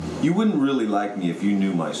You wouldn't really like me if you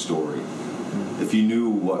knew my story. If you knew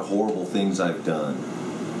what horrible things I've done.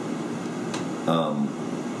 I'm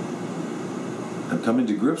coming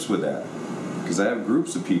to grips with that. Because I have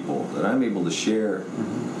groups of people that I'm able to share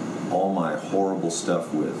all my horrible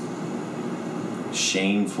stuff with.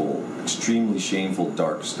 Shameful, extremely shameful,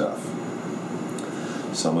 dark stuff.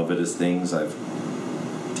 Some of it is things I've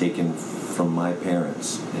taken from my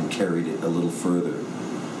parents and carried it a little further.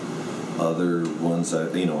 Other ones,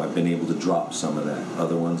 I've been able to drop some of that.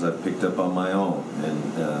 Other ones I've picked up on my own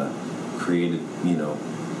and created,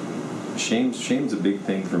 Shame's a big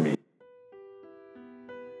thing for me.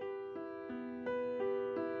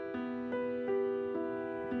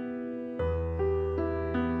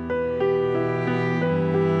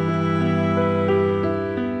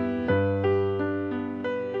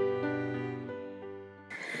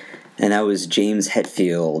 And that was James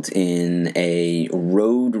Hetfield in a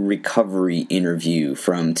Road Recovery interview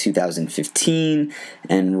from 2015.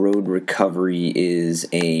 And Road Recovery is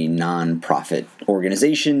a non-profit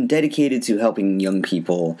organization dedicated to helping young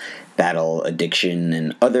people battle addiction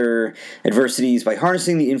and other adversities by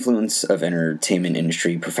harnessing the influence of entertainment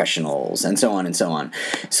industry professionals, and so on and so on.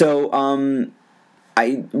 So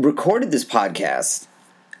I recorded this podcast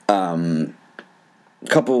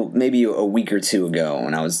maybe a week or two ago,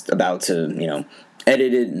 and I was about to,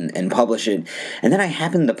 edit it and publish it, and then I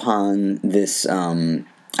happened upon this.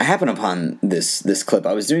 This clip.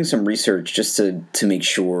 I was doing some research just to make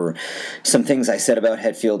sure some things I said about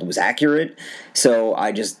Hetfield was accurate. So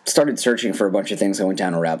I just started searching for a bunch of things. I went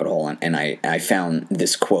down a rabbit hole, and I found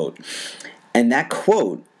this quote. And that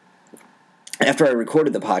quote, after I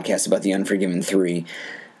recorded the podcast about the Unforgiven 3,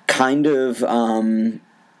 kind of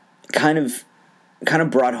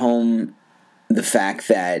brought home the fact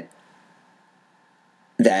that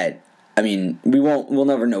we'll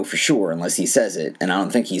never know for sure unless he says it, and I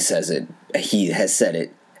don't think he says it. He has said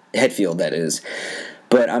it, Hetfield, that is.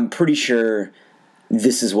 But I'm pretty sure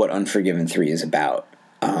this is what Unforgiven 3 is about.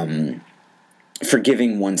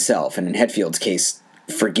 Forgiving oneself, and in Hetfield's case,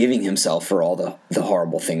 forgiving himself for all the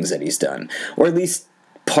horrible things that he's done. Or at least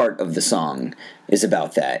part of the song is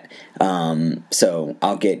about that. So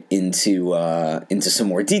I'll get into some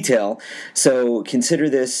more detail. So consider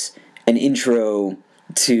this an intro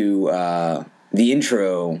to the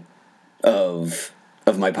intro of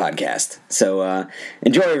my podcast. So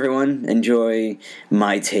enjoy, everyone. Enjoy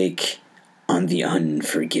my take on the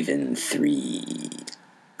Unforgiven 3.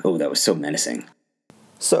 Oh, that was so menacing.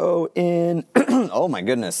 So oh my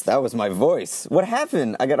goodness, that was my voice. What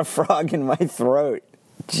happened? I got a frog in my throat.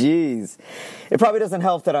 Jeez. It probably doesn't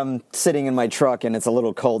help that I'm sitting in my truck and it's a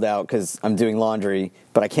little cold out because I'm doing laundry,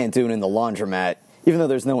 but I can't do it in the laundromat. Even though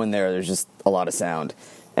there's no one there's just a lot of sound.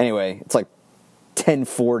 Anyway, it's like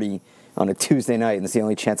 10:40 on a Tuesday night, and it's the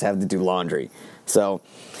only chance I have to do laundry. So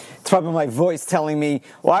it's probably my voice telling me,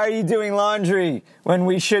 why are you doing laundry when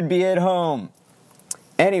we should be at home?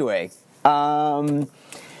 Anyway,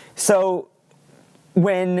 so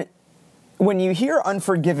when you hear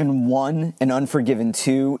Unforgiven 1 and Unforgiven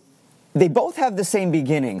 2, they both have the same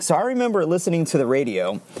beginning. So I remember listening to the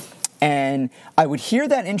radio, and I would hear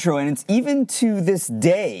that intro, and it's even to this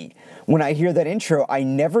day, when I hear that intro, I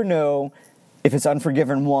never know if it's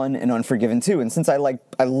Unforgiven 1 and Unforgiven 2. And since I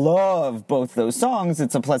love both those songs,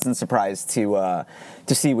 it's a pleasant surprise to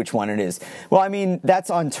see which one it is. Well, I mean,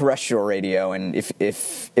 that's on terrestrial radio, and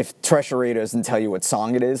if terrestrial radio doesn't tell you what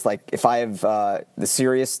song it is, like if I have my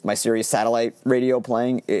Sirius satellite radio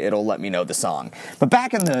playing, it'll let me know the song. But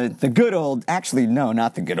back in the good old, actually no,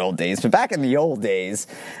 not the good old days, but back in the old days,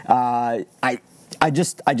 I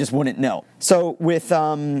just wouldn't know. So with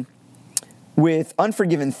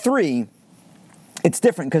Unforgiven 3, it's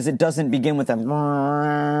different because it doesn't begin with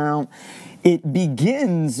a. It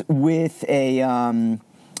begins with a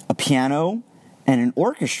piano and an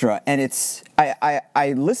orchestra, and it's.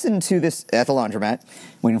 I listened to this at the laundromat,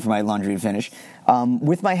 waiting for my laundry to finish,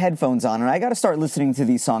 with my headphones on, and I got to start listening to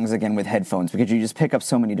these songs again with headphones because you just pick up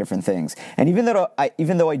so many different things. And even though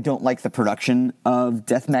I don't like the production of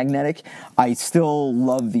Death Magnetic, I still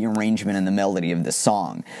love the arrangement and the melody of the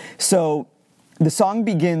song. So the song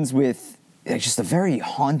begins with just a very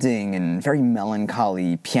haunting and very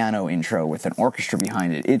melancholy piano intro with an orchestra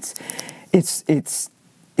behind it.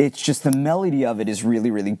 It's just the melody of it is really,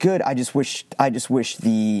 really good. I just wish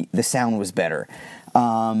the sound was better.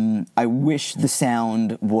 I wish the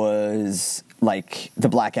sound was like the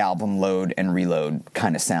Black Album Load and Reload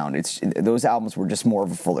kind of sound. Those albums were just more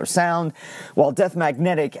of a fuller sound, while Death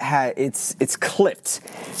Magnetic it's clipped,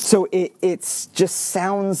 so it's just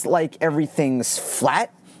sounds like everything's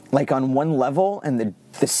flat, like on one level, and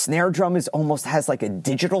the snare drum is almost has like a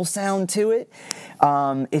digital sound to it.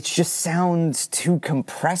 It just sounds too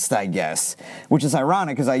compressed, I guess, which is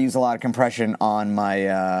ironic because I use a lot of compression on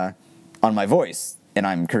my voice, and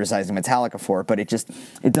I'm criticizing Metallica for it, but it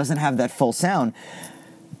doesn't have that full sound.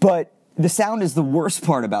 But the sound is the worst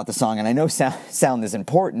part about the song, and I know sound is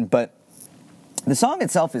important, but the song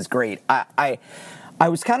itself is great. I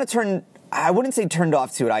was kind of I wouldn't say turned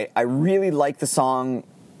off to it. I really liked the song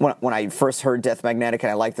when I first heard Death Magnetic, and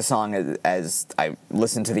I liked the song as I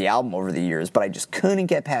listened to the album over the years, but I just couldn't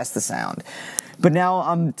get past the sound. But now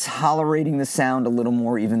I'm tolerating the sound a little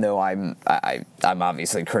more, even though I'm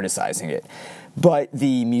obviously criticizing it. But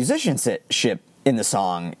the musicianship in the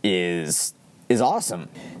song is awesome.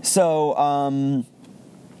 So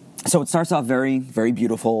it starts off very, very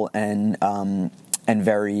beautiful and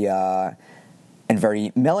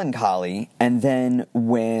very melancholy, and then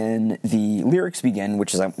when the lyrics begin,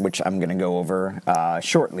 which I'm going to go over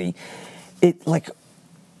shortly, it like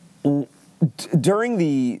during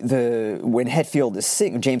when James Hetfield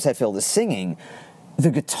is singing, the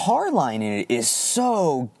guitar line in it is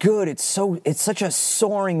so good. It's such a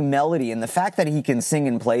soaring melody, and the fact that he can sing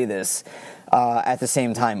and play this at the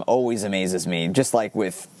same time always amazes me. Just like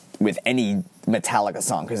with any Metallica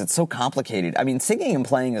song, because it's so complicated. I mean, singing and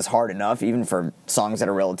playing is hard enough, even for songs that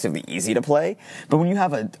are relatively easy to play. But when you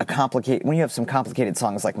have when you have some complicated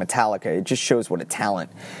songs like Metallica, it just shows what a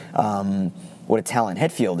talent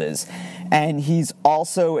Hetfield is. And he's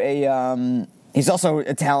also a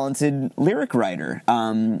talented lyric writer.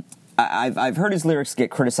 I've heard his lyrics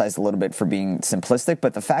get criticized a little bit for being simplistic,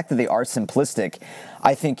 but the fact that they are simplistic,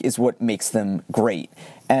 I think, is what makes them great.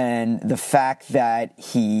 And the fact that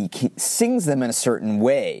he sings them in a certain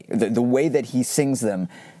way, the way that he sings them,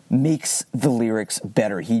 makes the lyrics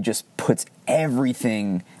better. He just puts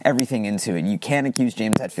everything into it. You can't accuse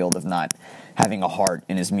James Hetfield of not having a heart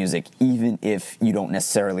in his music, even if you don't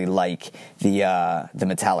necessarily like the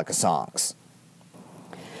Metallica songs.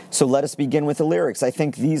 So let us begin with the lyrics. I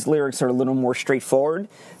think these lyrics are a little more straightforward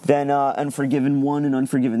than Unforgiven 1 and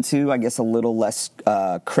Unforgiven 2, I guess a little less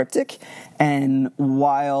cryptic. And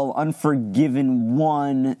while Unforgiven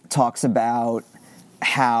 1 talks about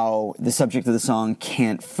how the subject of the song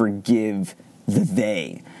can't forgive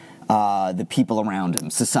the people around him,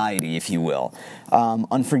 society, if you will.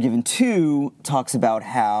 Unforgiven 2 talks about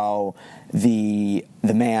how the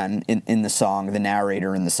man in the song, the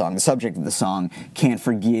narrator in the song, the subject of the song, can't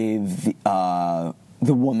forgive the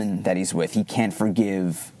woman that he's with. He can't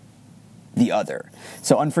forgive the other.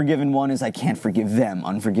 So Unforgiven 1 is I can't forgive them.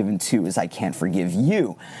 Unforgiven 2 is I can't forgive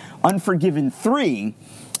you. Unforgiven 3,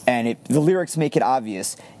 and the lyrics make it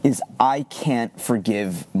obvious, is I can't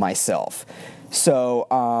forgive myself. So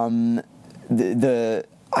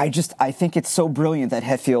I think it's so brilliant that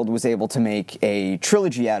Hetfield was able to make a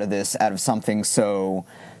trilogy out of something so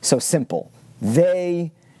simple.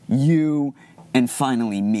 They, you, and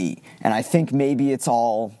finally me. And I think maybe it's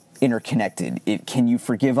all interconnected. Can you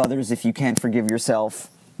forgive others if you can't forgive yourself?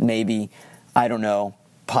 Maybe. I don't know.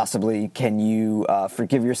 Possibly. Can you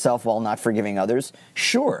forgive yourself while not forgiving others?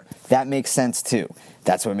 Sure. That makes sense too.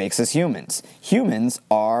 That's what makes us humans. Humans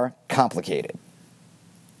are complicated.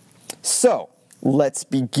 So, let's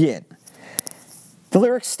begin. The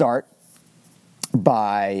lyrics start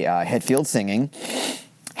by Hetfield singing,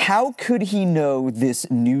 "How could he know this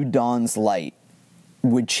new dawn's light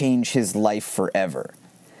would change his life forever?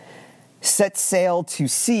 Set sail to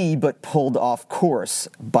sea, but pulled off course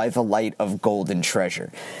by the light of golden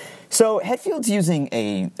treasure." So Hetfield's using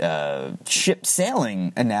a ship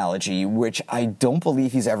sailing analogy, which I don't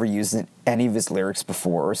believe he's ever used in any of his lyrics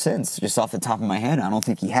before or since. Just off the top of my head, I don't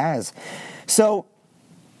think he has. So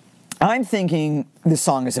I'm thinking this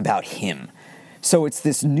song is about him. So it's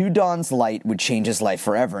this new dawn's light would change his life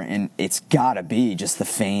forever, and it's gotta be just the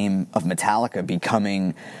fame of Metallica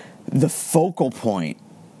becoming the focal point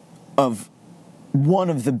of one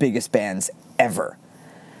of the biggest bands ever.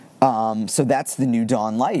 So that's the new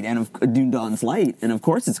dawn light, and new dawn's light, and of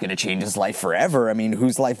course it's going to change his life forever. I mean,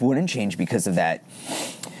 whose life wouldn't change because of that?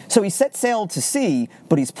 So he set sail to sea,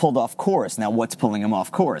 but he's pulled off course. Now, what's pulling him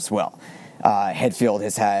off course? Well, Hetfield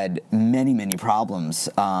has had many, many problems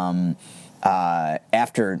after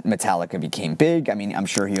Metallica became big. I mean, I'm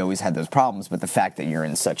sure he always had those problems, but the fact that you're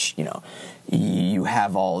in such, you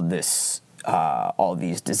have all these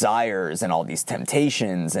desires and all these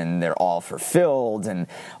temptations, and they're all fulfilled, and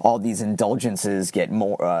all these indulgences get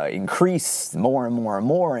increased more and more and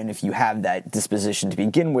more, and if you have that disposition to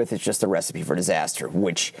begin with, it's just a recipe for disaster,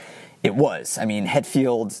 which it was. I mean,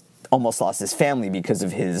 Hetfield almost lost his family because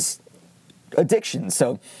of his addiction.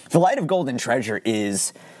 So the light of golden treasure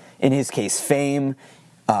is, in his case, fame.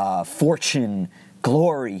 fortune,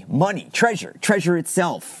 glory, money, treasure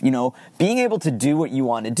itself. Being able to do what you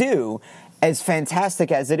want to do, as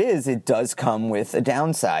fantastic as it is, it does come with a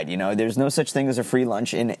downside. There's no such thing as a free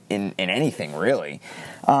lunch in anything, really.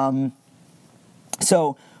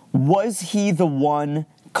 So was he the one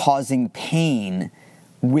causing pain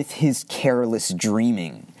with his careless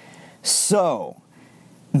dreaming? So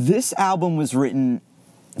this album was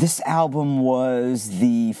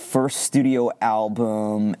the first studio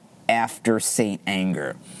album after Saint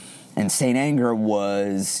Anger. And Saint Anger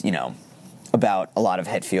was, about a lot of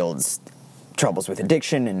Hetfield's troubles with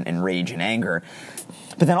addiction and rage and anger.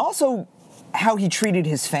 But then also how he treated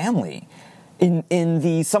his family. In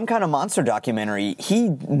the Some Kind of Monster documentary,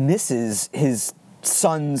 he misses his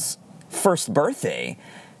son's first birthday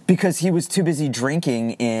because he was too busy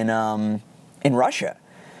drinking in Russia.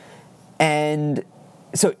 And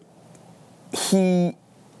so he,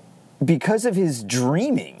 because of his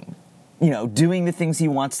dreaming, doing the things he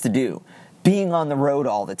wants to do, being on the road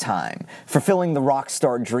all the time, fulfilling the rock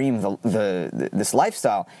star dream, this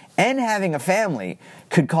lifestyle, and having a family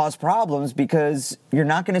could cause problems because you're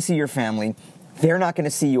not going to see your family. They're not going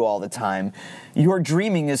to see you all the time. Your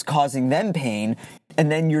dreaming is causing them pain,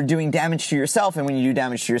 and then you're doing damage to yourself, and when you do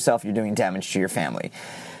damage to yourself, you're doing damage to your family.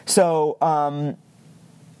 So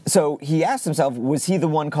he asked himself, was he the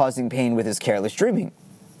one causing pain with his careless dreaming?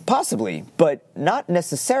 Possibly, but not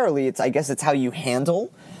necessarily. I guess it's how you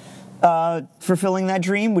handle fulfilling that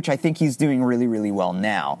dream, which I think he's doing really, really well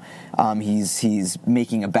now. He's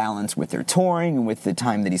making a balance with their touring and with the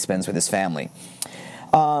time that he spends with his family.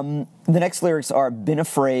 The next lyrics are, been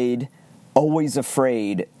afraid, always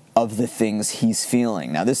afraid of the things he's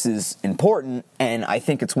feeling. Now, this is important, and I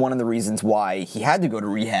think it's one of the reasons why he had to go to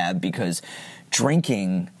rehab, because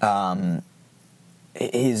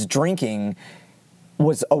his drinking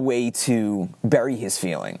was a way to bury his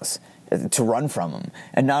feelings, to run from them.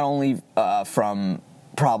 And not only from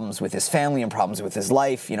problems with his family and problems with his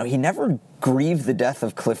life. He never grieved the death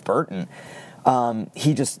of Cliff Burton.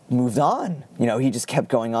 He just moved on. He just kept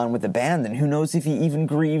going on with the band, and who knows if he even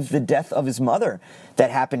grieved the death of his mother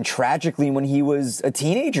that happened tragically when he was a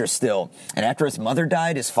teenager still. And after his mother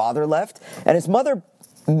died, his father left, and his mother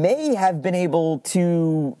may have been able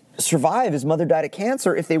to survive. His mother died of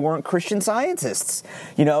cancer if they weren't Christian Scientists.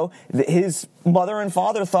 His mother and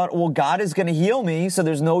father thought, well, God is going to heal me, so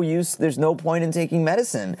there's no point in taking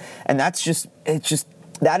medicine. And that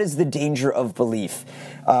is the danger of belief.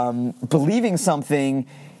 Believing something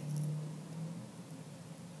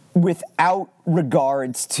without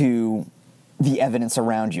regards to the evidence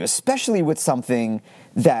around you, especially with something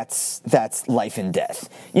that's life and death.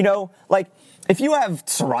 If you have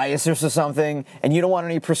psoriasis or something and you don't want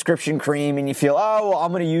any prescription cream and you feel,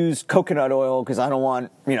 I'm going to use coconut oil because I don't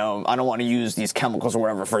want to use these chemicals or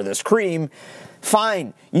whatever for this cream,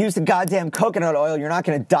 fine, use the goddamn coconut oil. You're not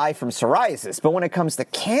going to die from psoriasis. But when it comes to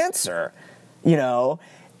cancer,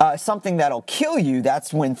 something that'll kill you,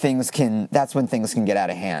 that's when things can get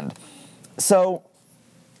out of hand. So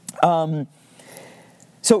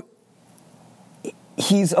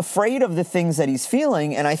he's afraid of the things that he's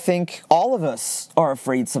feeling, and I think all of us are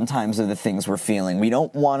afraid sometimes of the things we're feeling. We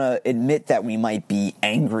don't want to admit that we might be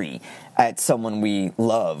angry at someone we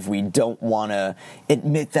love. We don't want to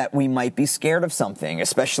admit that we might be scared of something,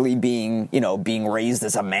 especially being raised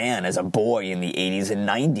as a man, as a boy in the 80s and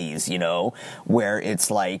 90s, where it's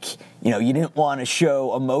like, you didn't want to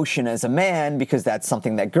show emotion as a man because that's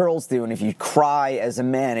something that girls do, and if you cry as a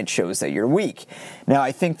man, it shows that you're weak. Now,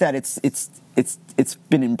 I think that it's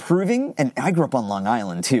been improving, and I grew up on Long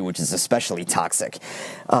Island too, which is especially toxic.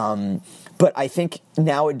 But I think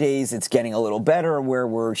nowadays it's getting a little better, where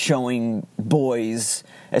we're showing boys,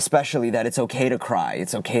 especially, that it's okay to cry.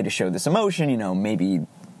 It's okay to show this emotion, maybe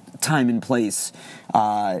time and place.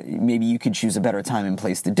 Maybe you could choose a better time and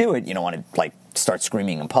place to do it. You don't want to, start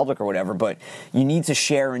screaming in public or whatever, but you need to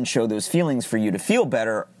share and show those feelings for you to feel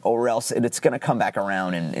better, or else it's going to come back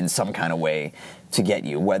around in some kind of way to get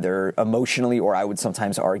you, whether emotionally or I would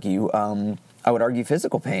sometimes argue,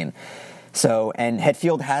 physical pain. So, and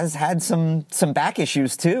Hetfield has had some back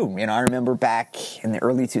issues too. I remember back in the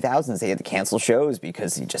early 2000s, they had to cancel shows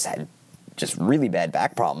because he just had really bad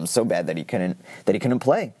back problems, so bad that he couldn't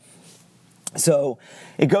play. So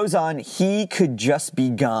it goes on. He could just be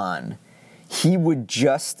gone. He would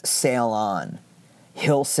just sail on.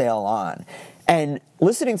 He'll sail on. And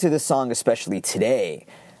listening to this song, especially today,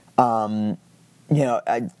 today,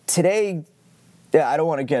 I don't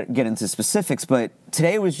want to get into specifics, but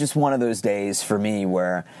today was just one of those days for me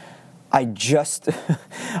where I just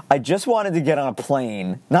wanted to get on a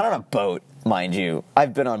plane, not on a boat. mind you.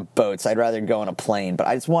 I've been on boats. I'd rather go on a plane, but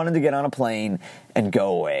I just wanted to get on a plane and go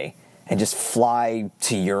away and just fly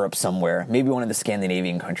to Europe somewhere, maybe one of the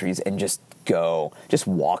Scandinavian countries, and just go, just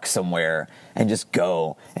walk somewhere and just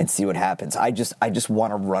go and see what happens. I just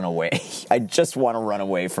want to run away. I just want to run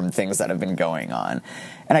away from things that have been going on.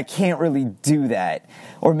 And I can't really do that.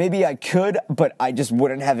 Or maybe I could, but I just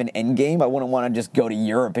wouldn't have an end game. I wouldn't want to just go to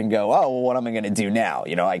Europe and go, oh, well, what am I going to do now?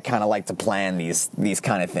 I kind of like to plan these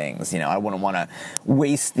kind of things. I wouldn't want to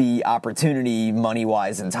waste the opportunity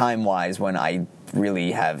money-wise and time-wise when I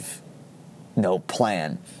really have no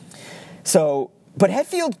plan. But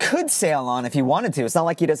Hetfield could sail on if he wanted to. It's not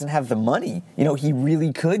like he doesn't have the money. He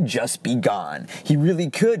really could just be gone. He really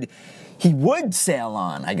could. He would sail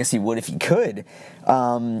on. I guess he would if he could.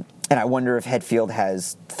 And I wonder if Hetfield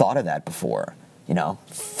has thought of that before.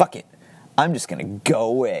 Fuck it. I'm just going to go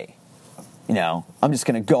away. I'm just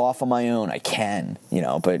going to go off on my own. I can,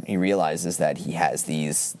 but he realizes that he has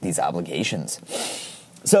these obligations.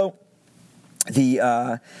 So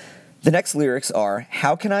the next lyrics are,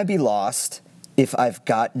 how can I be lost if I've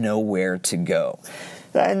got nowhere to go?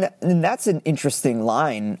 And that's an interesting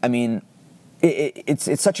line. I mean,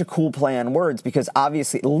 it's such a cool play on words because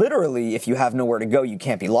obviously, literally, if you have nowhere to go, you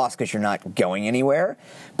can't be lost because you're not going anywhere.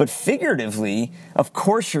 But figuratively, of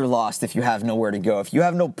course you're lost if you have nowhere to go. If you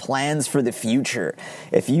have no plans for the future,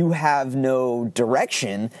 if you have no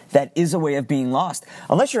direction, that is a way of being lost.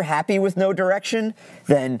 Unless you're happy with no direction,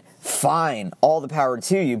 then fine, all the power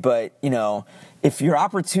to you. But, if your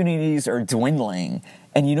opportunities are dwindling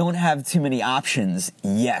and you don't have too many options,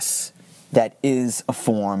 yes, that is a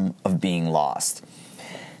form of being lost.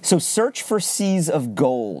 So search for seas of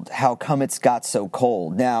gold, how come it's got so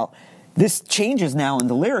cold? Now, this changes now in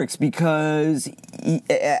the lyrics because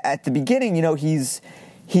at the beginning,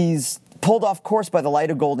 he's pulled off course by the light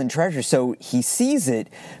of golden treasure, so he sees it,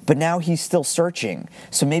 but now he's still searching.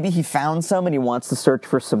 So maybe he found some and he wants to search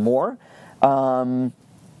for some more,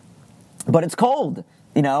 but it's cold.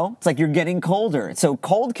 It's like you're getting colder. So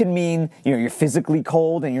cold can mean, you're physically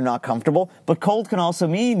cold and you're not comfortable, but cold can also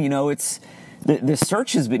mean, it's the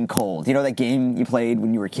search has been cold. That game you played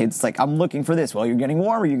when you were kids, it's like, I'm looking for this. Well, you're getting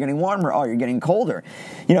warmer, oh, you're getting colder.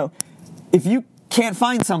 If you can't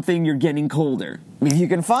find something, you're getting colder. If you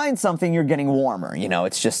can find something, you're getting warmer.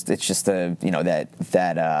 It's just a,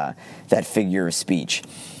 that figure of speech.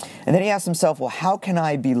 And then he asks himself, well, how can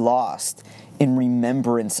I be lost? In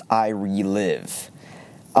remembrance I relive.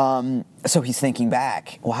 So he's thinking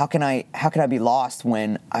back. Well, how can I be lost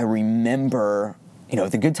when I remember,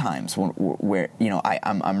 the good times where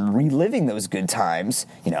I'm reliving those good times.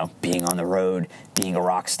 Being on the road, being a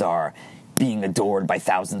rock star, being adored by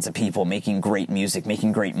thousands of people, making great music,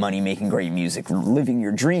 making great money, making great music, living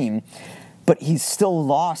your dream. But he's still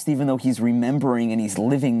lost, even though he's remembering and he's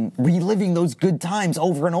reliving those good times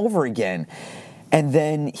over and over again. And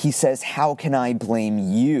then he says, how can I blame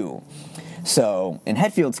you? So in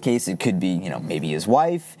Hetfield's case, it could be, maybe his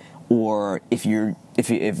wife, or if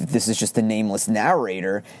this is just the nameless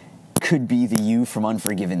narrator, could be the you from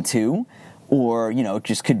Unforgiven 2, or, it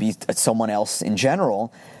just could be someone else in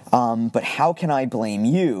general. But how can I blame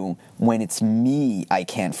you when it's me I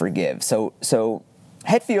can't forgive? So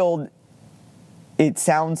Hetfield, it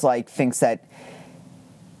sounds like, thinks that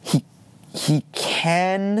he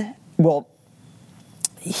can, well,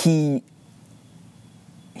 he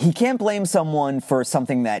can't blame someone for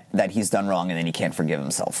something that he's done wrong and then he can't forgive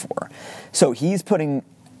himself for. So he's putting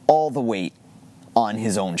all the weight on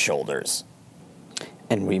his own shoulders.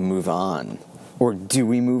 And we move on. Or do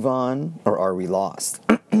we move on? Or are we lost?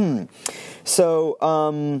 So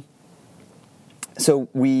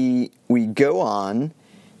we go on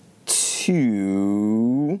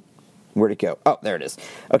to... Where'd it go? Oh, there it is.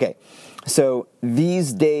 Okay. So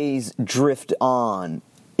these days drift on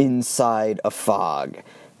inside a fog,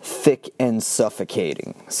 thick and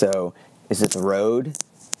suffocating. So is it the road?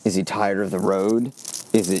 Is he tired of the road?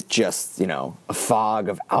 Is it just, a fog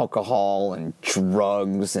of alcohol and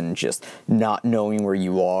drugs and just not knowing where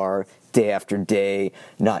you are day after day,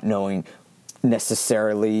 not knowing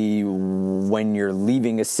necessarily when you're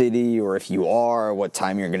leaving a city, or if you are, what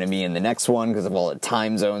time you're going to be in the next one because of all the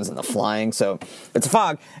time zones and the flying. So it's a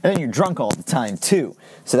fog, and then you're drunk all the time too.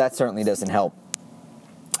 So that certainly doesn't help.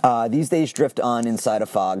 These days drift on inside a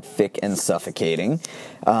fog, thick and suffocating.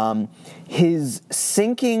 His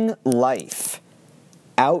sinking life,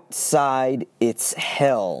 outside it's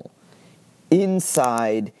hell,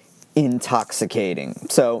 inside intoxicating.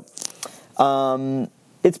 So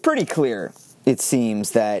it's pretty clear, it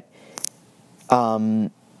seems, that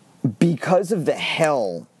because of the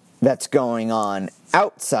hell that's going on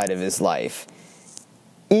outside of his life,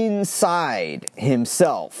 inside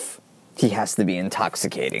himself, he has to be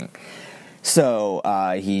intoxicating. So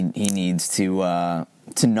he needs to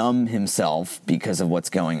numb himself because of what's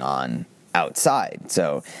going on outside.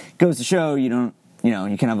 So it goes to show you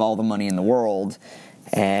can have all the money in the world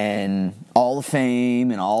and all the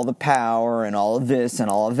fame and all the power and all of this and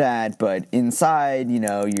all of that, but inside,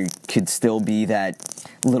 you could still be that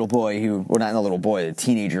little boy not the little boy, the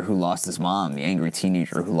teenager who lost his mom, the angry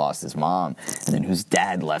teenager who lost his mom, and then whose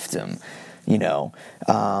dad left him, and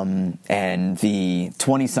the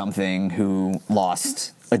 20-something who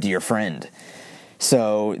lost a dear friend.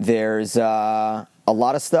 So there's a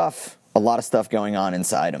lot of stuff going on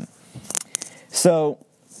inside him. So,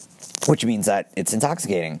 which means that it's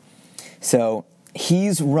intoxicating. So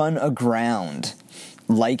he's run aground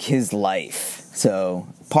like his life. So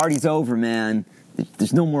party's over, man.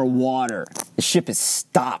 There's no more water. The ship is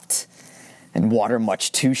stopped. And water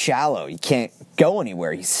much too shallow. He can't go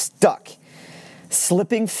anywhere. He's stuck.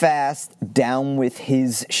 Slipping fast down with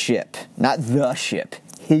his ship. Not the ship.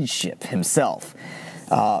 His ship himself.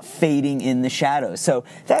 Fading in the shadows. So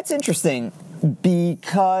that's interesting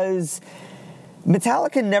because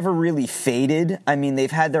Metallica never really faded. I mean, they've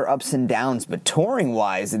had their ups and downs, but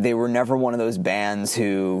touring-wise, they were never one of those bands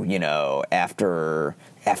who, after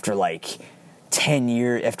like 10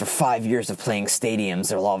 years, after 5 years of playing stadiums,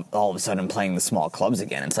 they're all of a sudden playing the small clubs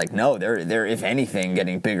again. It's like, no, they're if anything,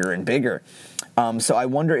 getting bigger and bigger. So I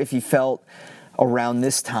wonder if he felt around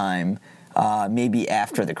this time, maybe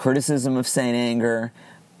after the criticism of Saint Anger,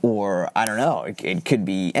 or I don't know, it could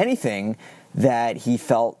be anything, that he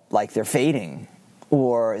felt like they're fading,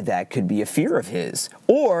 or that could be a fear of his,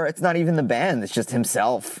 or it's not even the band, it's just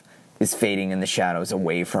himself is fading in the shadows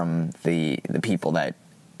away from the people that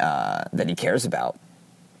he cares about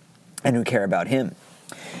and who care about him.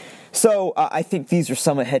 So I think these are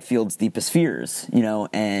some of Hetfield's deepest fears,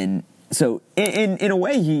 and so in a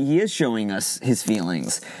way he is showing us his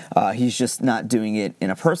feelings. He's just not doing it in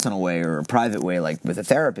a personal way or a private way like with a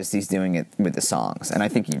therapist. He's doing it with the songs, and I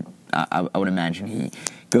think I would imagine he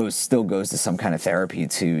still goes to some kind of therapy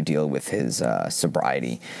to deal with his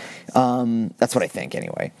sobriety. That's what I think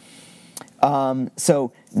anyway.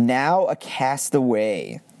 So now a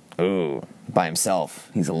castaway. Ooh, by himself.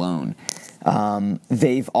 He's alone.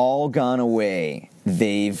 They've all gone away.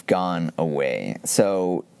 They've gone away.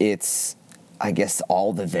 So it's, I guess,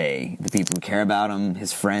 all the people who care about him,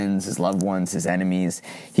 his friends, his loved ones, his enemies.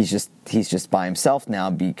 He's just by himself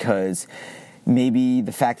now because maybe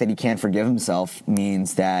the fact that he can't forgive himself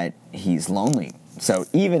means that he's lonely. So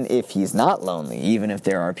even if he's not lonely, even if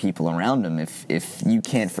there are people around him, if you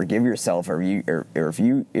can't forgive yourself, or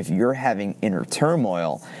if you're having inner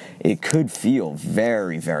turmoil, it could feel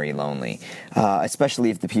very, very lonely.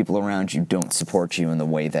 Especially if the people around you don't support you in the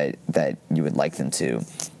way that you would like them to,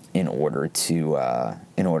 in order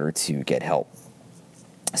to get help.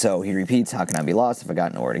 So he repeats, "How can I be lost if I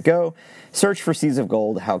got nowhere to go? Search for seas of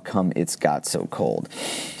gold. How come it's got so cold?"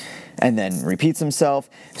 And then repeats himself.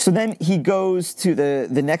 So then he goes to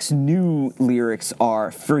the next new lyrics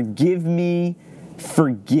are "Forgive me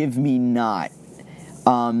not,"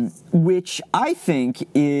 which I think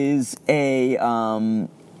is a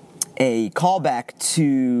callback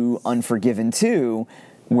to Unforgiven 2,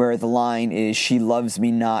 where the line is, "She loves me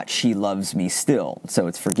not, she loves me still." So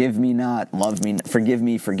it's forgive me not, love me, forgive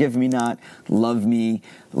me not, love me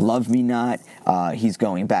not. He's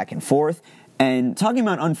going back and forth. And talking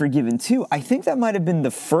about Unforgiven 2, I think that might have been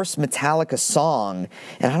the first Metallica song,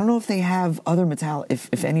 and I don't know if they have other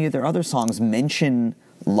if any of their other songs mention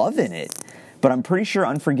love in it, but I'm pretty sure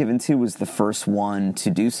Unforgiven 2 was the first one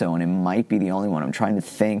to do so, and it might be the only one. I'm trying to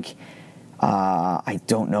think. I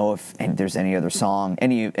don't know if there's any other song,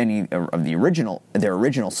 any of their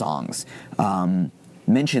original songs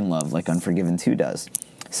mention love like Unforgiven 2 does.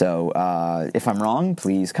 So if I'm wrong,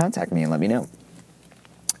 please contact me and let me know.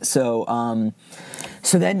 So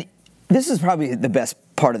then this is probably the best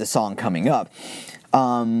part of the song coming up.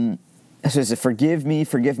 So it's a forgive me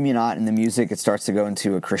not, in the music it starts to go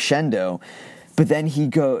into a crescendo, but then he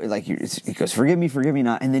goes forgive me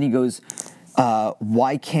not, and then he goes,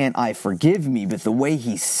 why can't I forgive me? But the way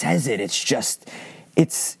he says it,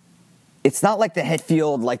 it's not like the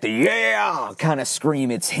Hetfield, like the yeah kind of scream.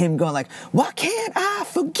 It's him going like, why can't I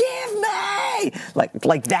forgive me?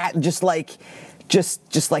 Like that, just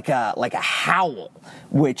like a howl,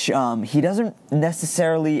 which he doesn't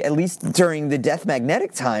necessarily, at least during the Death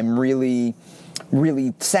Magnetic time, really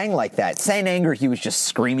sang like that. Saint Anger, he was just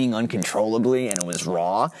screaming uncontrollably and it was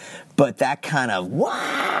raw, but that kind of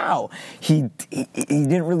wow, he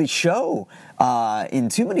didn't really show in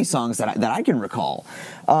too many songs that I can recall.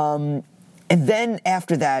 And then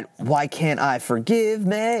after that, Why Can't I Forgive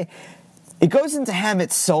Me? It goes into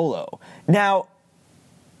Hammett's solo. Now,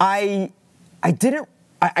 I knew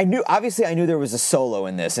there was a solo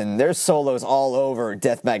in this, and there's solos all over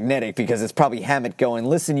Death Magnetic because it's probably Hammett going,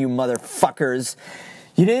 listen, you motherfuckers,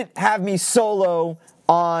 you didn't have me solo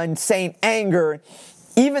on Saint Anger,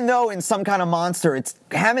 even though in Some Kind of Monster,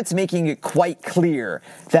 Hammett's making it quite clear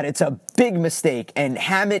that it's a big mistake, and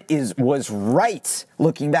Hammett was right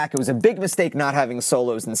looking back. It was a big mistake not having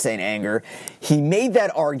solos in Saint Anger. He made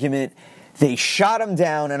that argument. They shot him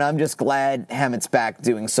down, and I'm just glad Hammett's back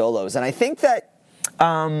doing solos. And I think that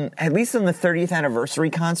at least on the 30th anniversary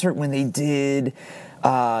concert when they did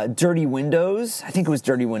Dirty Windows, I think it was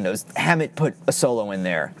Dirty Windows, Hammett put a solo in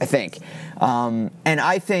there, I think. And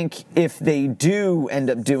I think if they do end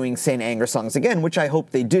up doing Saint Anger songs again, which I hope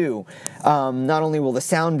they do, not only will the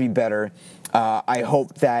sound be better, I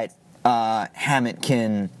hope that Hammett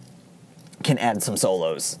can add some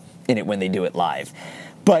solos in it when they do it live.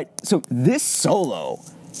 But, so this solo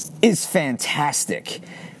is fantastic.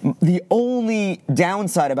 The only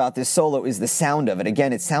downside about this solo is the sound of it.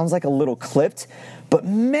 Again, it sounds like a little clipped, but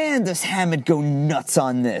man, does Hammett go nuts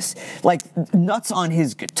on this. Like, nuts on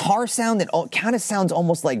his guitar sound that kind of sounds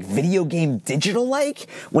almost like video game digital-like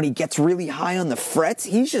when he gets really high on the frets.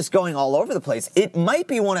 He's just going all over the place. It might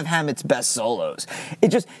be one of Hammett's best solos.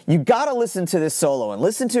 You gotta listen to this solo and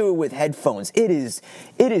listen to it with headphones. It is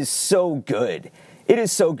so good. It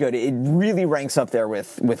is so good. It really ranks up there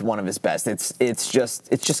with one of his best. It's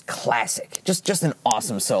just classic. Just an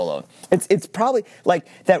awesome solo. It's probably like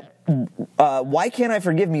that. Why Can't I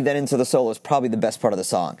Forgive Me? Then into the solo is probably the best part of the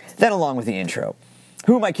song. Then along with the intro.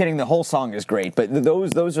 Who am I kidding? The whole song is great, but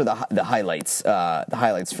those are the highlights. The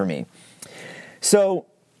highlights for me. So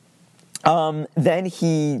then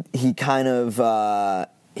he kind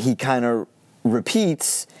of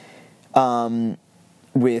repeats.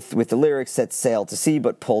 With the lyrics, set sail to sea,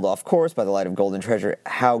 but pulled off course by the light of golden treasure.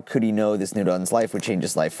 How could he know this new dawn's life would change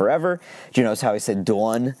his life forever? Do you notice how he said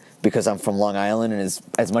dawn? Because I'm from Long Island, and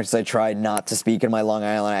as much as I try not to speak in my Long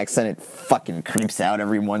Island accent, it fucking creeps out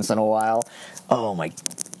every once in a while. Oh my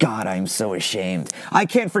God, I'm so ashamed. I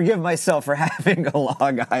can't forgive myself for having a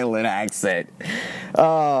Long Island accent.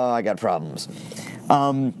 Oh, I got problems.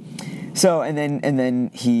 So and then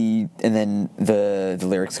the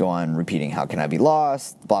lyrics go on repeating, how can I be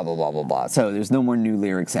lost, blah blah blah blah blah. So there's no more new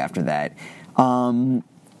lyrics after that.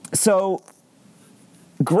 So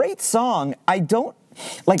great song. I don't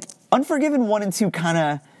like Unforgiven 1 and 2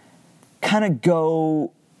 kind of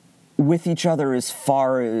go with each other as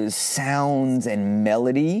far as sounds and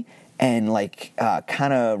melody and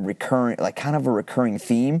kind of a recurring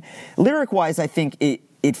theme. Lyric wise, I think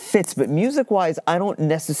it fits, but music-wise, I don't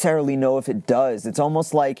necessarily know if it does. It's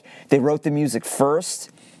almost like they wrote the music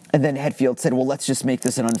first, and then Hetfield said, well, let's just make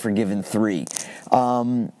this an Unforgiven 3.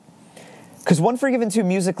 Because Unforgiven 2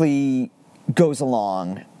 musically goes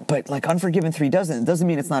along, but like Unforgiven 3 doesn't. It doesn't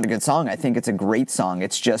mean it's not a good song. I think it's a great song.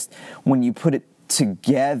 It's just when you put it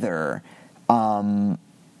together,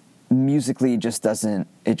 musically it just doesn't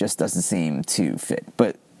seem to fit.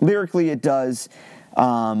 But lyrically it does.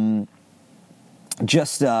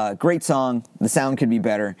 Just a great song. The sound could be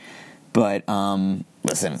better, but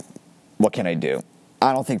listen, what can I do?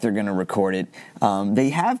 I don't think they're going to record it. They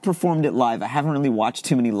have performed it live. I haven't really watched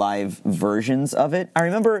too many live versions of it. I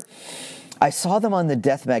remember I saw them on the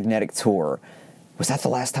Death Magnetic tour. Was that the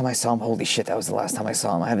last time I saw them? Holy shit, that was the last time I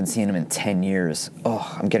saw them. I haven't seen them in 10 years.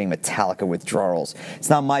 Oh, I'm getting Metallica withdrawals. It's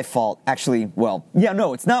not my fault. Actually,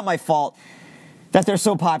 it's not my fault that they're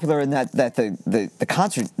so popular and that the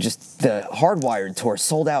concert, just the Hardwired tour,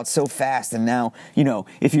 sold out so fast. And now,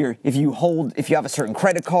 if you have a certain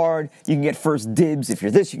credit card, you can get first dibs. If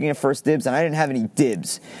you're this, you can get first dibs. And I didn't have any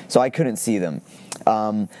dibs, so I couldn't see them.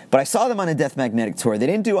 But I saw them on a Death Magnetic tour. They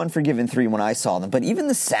didn't do Unforgiven 3 when I saw them, but even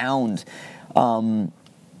the sound,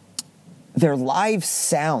 their live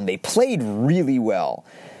sound, they played really well,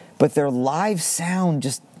 but their live sound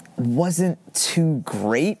just wasn't too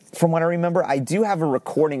great from what I remember. I do have a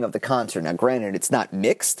recording of the concert. Now, granted, it's not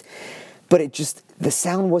mixed, but the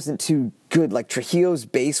sound wasn't too good. Like, Trujillo's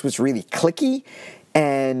bass was really clicky,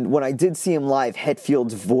 and when I did see him live,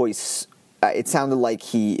 Hetfield's voice, it sounded like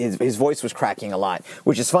his voice was cracking a lot,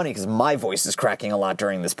 which is funny because my voice is cracking a lot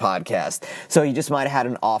during this podcast. So he just might have had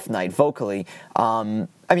an off night vocally. I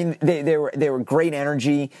mean, they were great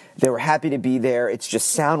energy. They were happy to be there. It's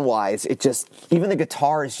just sound-wise, even the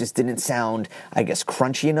guitars just didn't sound, I guess,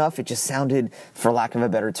 crunchy enough. It just sounded, for lack of a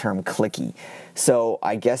better term, clicky. So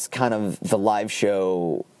I guess kind of the live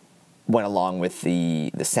show went along with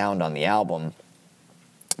the sound on the album.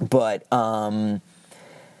 But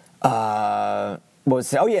So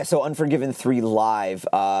Unforgiven 3 live.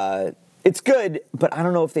 It's good, but I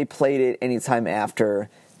don't know if they played it anytime after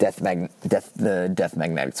the Death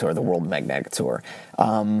Magnetic Tour, the World Magnetic Tour.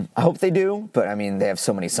 I hope they do, but I mean, they have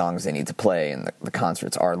so many songs they need to play, and the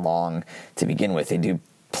concerts are long to begin with. They do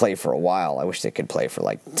play for a while. I wish they could play for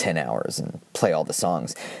like 10 hours and play all the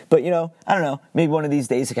songs. But, I don't know. Maybe one of these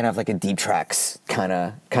days they can have like a deep tracks kind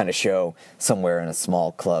of show somewhere in a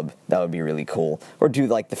small club. That would be really cool. Or do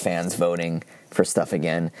like the fans voting for stuff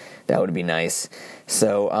again. That would be nice.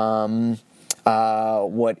 So,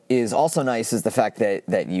 what is also nice is the fact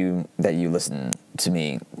that you listen to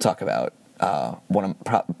me talk about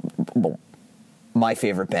my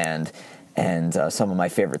favorite band and some of my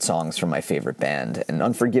favorite songs from my favorite band. And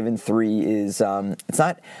Unforgiven 3 is it's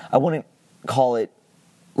not, I wouldn't call it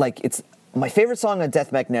like it's my favorite song on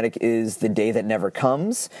Death Magnetic is The Day That Never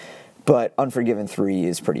Comes, but Unforgiven 3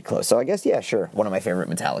 is pretty close. So I guess sure, one of my favorite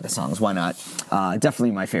Metallica songs. Why not?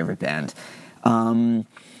 Definitely my favorite band.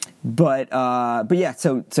 But yeah,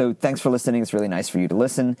 so thanks for listening. It's really nice for you to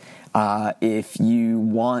listen. If you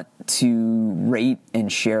want to rate and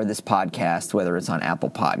share this podcast, whether it's on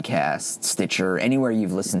Apple Podcasts, Stitcher, anywhere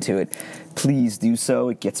you've listened to it, please do so.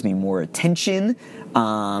 It gets me more attention.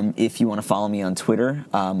 If you want to follow me on Twitter,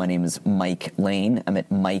 my name is Mike Lane. I'm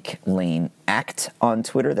at Mike Lane Act on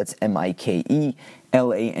Twitter. That's MikeLaneAct.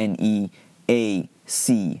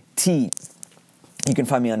 You can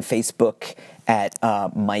find me on Facebook at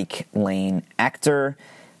Mike Lane Actor.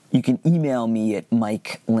 You can email me at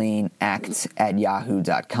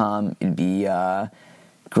mikelaneact@yahoo.com. It'd be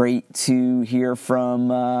great to hear from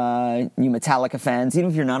you Metallica fans,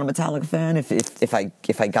 even if you're not a Metallica fan. If I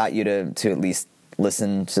got you to at least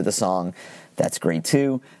listen to the song, that's great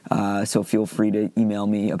too. So feel free to email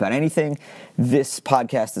me about anything. This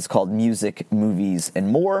podcast is called Music, Movies, and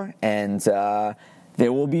More, and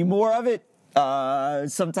there will be more of it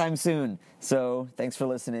sometime soon. So thanks for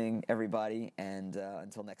listening, everybody, and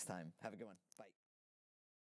until next time, have a good one.